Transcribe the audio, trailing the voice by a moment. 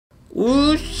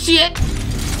Ooh, shit!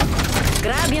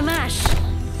 Grab your mash.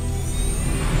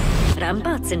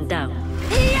 Rampart's in down.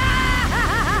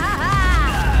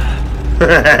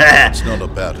 It's not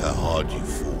about how hard you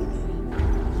fall.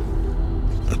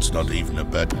 It's not even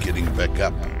about getting back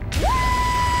up.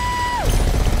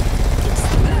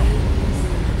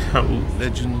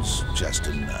 Legend's just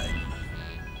a name.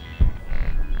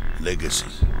 Legacy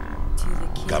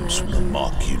comes from the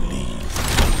mark you leave.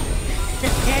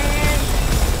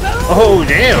 Oh,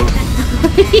 damn!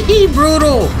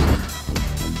 Brutal!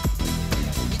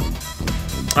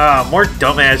 Ah, more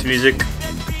dumbass music.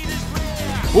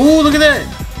 Ooh, look at that!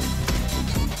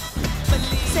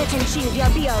 Set and shield,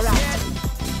 you'll be alright.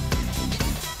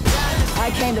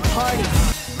 I came to party.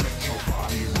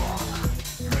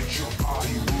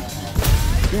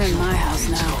 You're in my house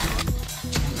now.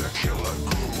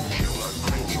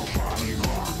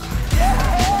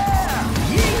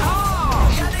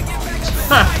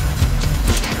 Huh.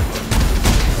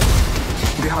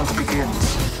 The hunt begins.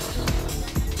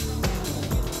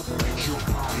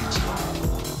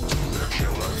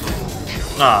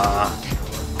 Ah.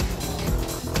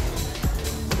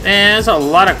 Man, that's a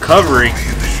lot of covering.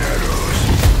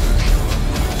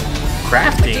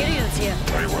 Crafting. Materials here.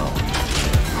 Very well.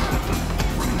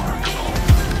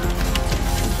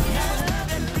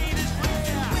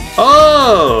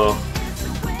 Oh!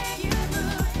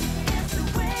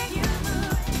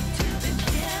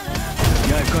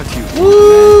 Yeah, I've got you.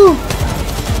 Woo!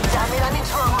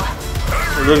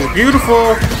 It looks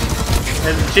beautiful.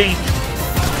 Hasn't changed.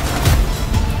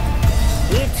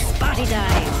 It's party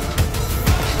time.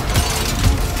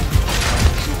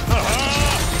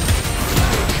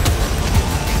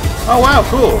 Oh wow,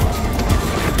 cool.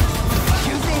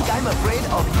 You think I'm afraid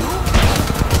of you?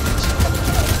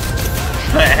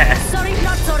 Sorry,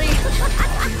 not sorry.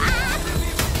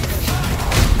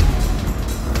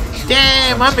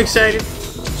 Damn, I'm excited.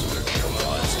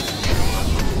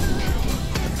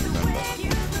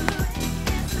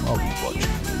 I'll be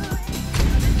watching.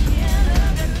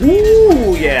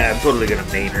 Ooh, yeah, I'm totally gonna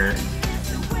main her.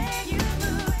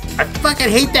 I fucking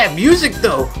hate that music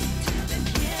though.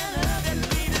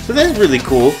 So that's really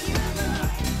cool.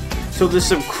 So there's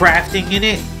some crafting in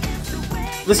it.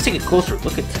 Let's take a closer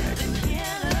look at that.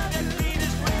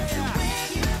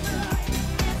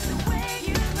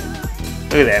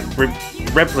 Look at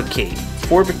that. Replicate.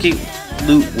 Fabricate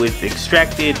loot with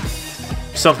extracted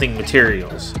something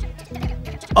materials.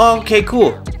 Oh, okay,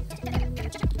 cool.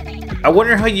 I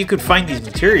wonder how you could find these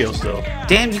materials though.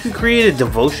 Damn, you could create a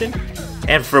devotion,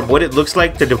 and from what it looks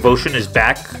like, the devotion is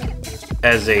back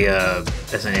as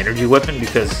an energy weapon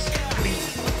because I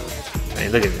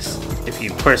mean, look at this. If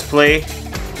you press play,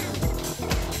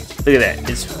 look at that.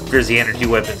 There's the energy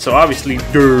weapon. So obviously,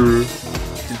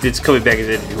 it's coming back as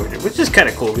energy weapon, which is kind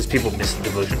of cool because people miss the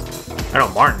devotion. I know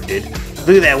Martin did.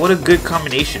 Look at that. What a good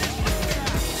combination.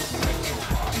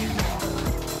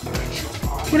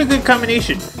 What a good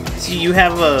combination. See, you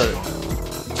have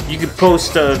you could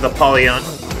post the Polyon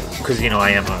because you know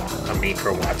I am a main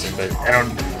for Watson, but I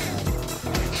don't.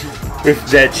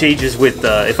 If that changes with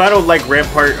if I don't like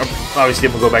Rampart, obviously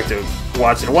I'm gonna go back to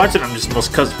Watson. Watson, I'm just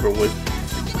most comfortable with.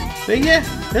 But yeah,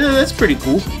 that's pretty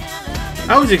cool.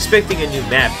 I was expecting a new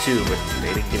map too, but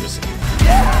they didn't give us a new.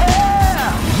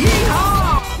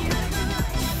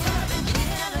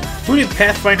 Who did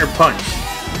Pathfinder punch?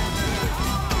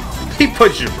 He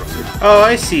punched her, bro. Oh,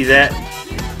 I see that.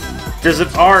 There's an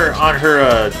R on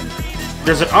her.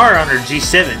 There's an R on her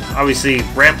G7. Obviously,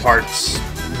 Rampart's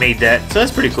made that, so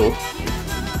that's pretty cool.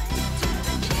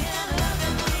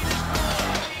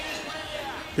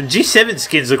 The G7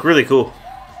 skins look really cool.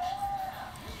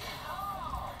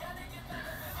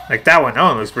 Like that one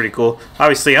looks pretty cool.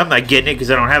 Obviously, I'm not getting it because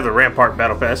I don't have the Rampart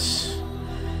Battle Pass.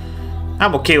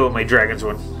 I'm okay with my Dragons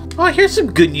one. Oh, here's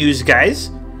some good news, guys.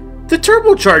 The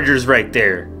turbocharger's right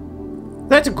there.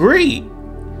 That's great.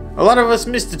 A lot of us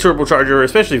missed the turbocharger,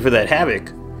 especially for that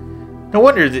Havoc. No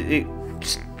wonder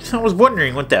I was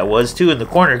wondering what that was too in the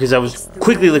corner because I was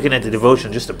quickly looking at the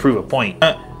devotion just to prove a point.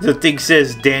 The thing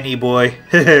says Danny boy.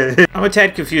 I'm a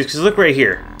tad confused because look right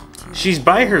here. She's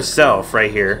by herself right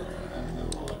here.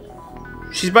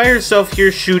 She's by herself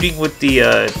here shooting with the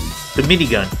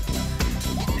minigun.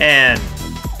 And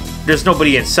there's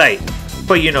nobody in sight.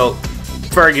 But you know,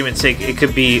 for argument's sake, it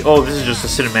could be, oh, this is just a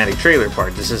cinematic trailer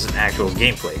part. This isn't actual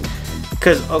gameplay.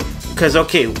 Because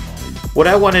okay, what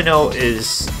I want to know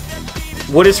is,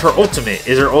 what is her ultimate?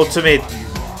 Is her ultimate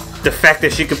the fact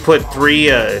that she could put 3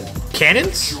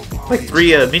 cannons? Like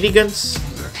 3 miniguns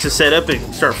to set up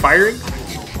and start firing?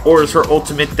 Or is her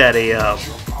ultimate that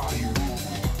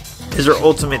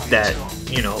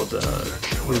you know,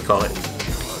 what do you call it?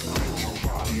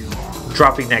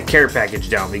 Dropping that care package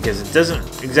down, because it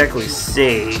doesn't exactly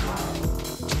say, it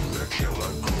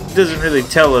doesn't really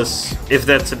tell us if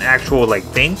that's an actual like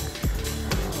thing,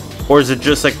 or is it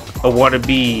just like a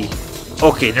wannabe.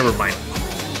 Okay, never mind.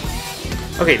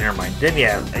 Okay, never mind. Then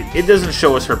yeah, it doesn't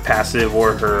show us her passive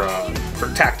or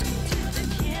her tactical.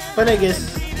 But I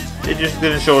guess it just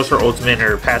didn't show us her ultimate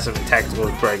or her passive and tactical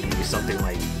is probably gonna be something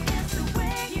like.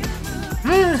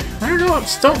 I don't know. I'm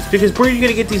stumped because where are you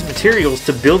gonna get these materials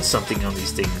to build something on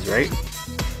these things, right?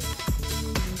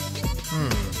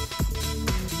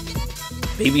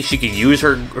 Maybe she could use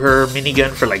her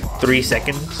minigun for like 3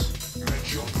 seconds,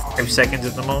 5 seconds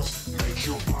at the most.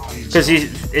 Because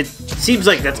it seems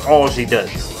like that's all she does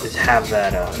is have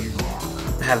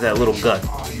that little gun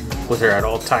with her at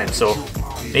all times. So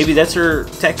maybe that's her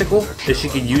tactical, that she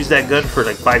can use that gun for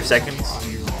like 5 seconds.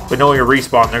 But knowing a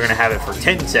respawn, they're gonna have it for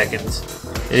 10 seconds,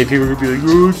 and then people are gonna be like,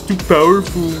 "Oh, it's too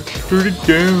powerful. Turn it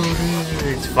down."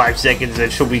 It's 5 seconds,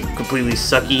 and she'll be completely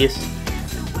suckiest.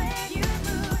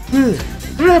 I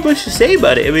don't have much to say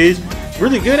about it. I mean, it's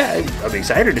really good. I'm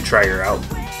excited to try her out.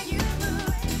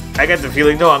 I got the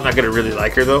feeling though I'm not gonna really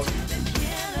like her though,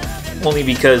 only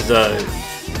because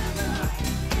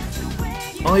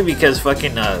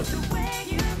fucking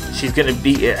she's gonna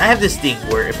be. I have this thing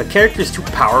where if a character is too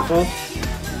powerful,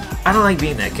 I don't like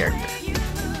being that character.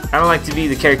 I don't like to be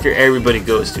the character everybody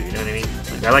goes to. You know what I mean?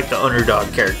 Like, I like the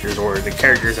underdog characters or the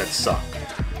characters that suck.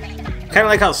 Kind of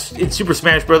like how in Super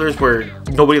Smash Brothers where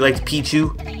nobody liked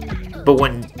Pichu, but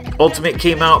when Ultimate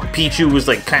came out, Pichu was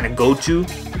like kind of go-to.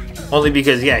 Only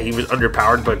because, yeah, he was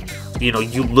underpowered, but, you know,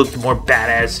 you looked more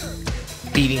badass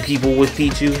beating people with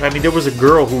Pichu. I mean, there was a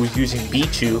girl who was using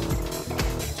Pichu,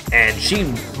 and she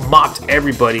mopped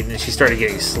everybody, and then she started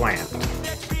getting slammed.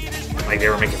 Like, they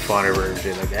were making fun of her and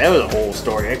shit like that. That was a whole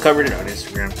story. I covered it on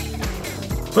Instagram.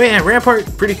 But yeah,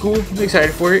 Rampart, pretty cool. I'm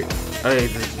excited for it.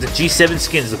 The G7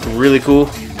 skins look really cool.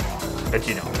 But,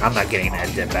 you know, I'm not getting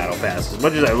that Battle Pass. As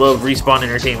much as I love Respawn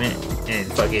Entertainment and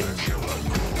fucking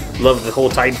love the whole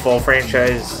Titanfall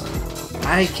franchise,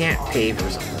 I can't pay for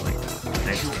something like that.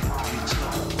 I just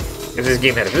can't. If this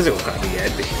game had a physical copy, yeah,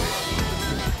 I'd pay for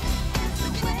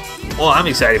it. Well, I'm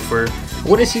excited for.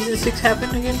 When does Season 6 happen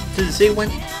again? Does it say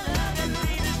when?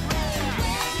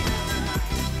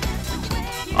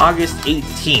 August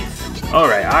 18th.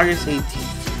 Alright, August 18th.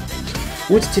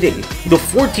 What's today? The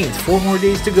 14th. 4 more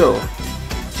days to go.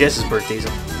 Jess's birthday's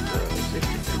on the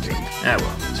 15th. Ah,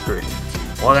 well, it's pretty.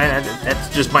 Well, that's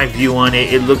just my view on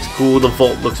it. It looks cool. The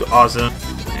vault looks awesome.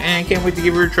 And I can't wait to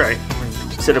give her a try. I'm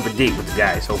gonna set up a date with the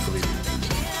guys. Hopefully,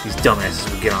 these dumbasses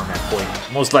will get on that point.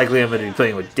 Most likely, I'm going to be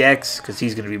playing with Dex because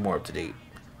he's going to be more up to date.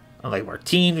 Unlike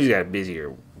Martine, who's got a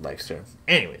busier lifestyle.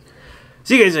 Anyways,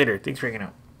 see you guys later. Thanks for hanging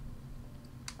out.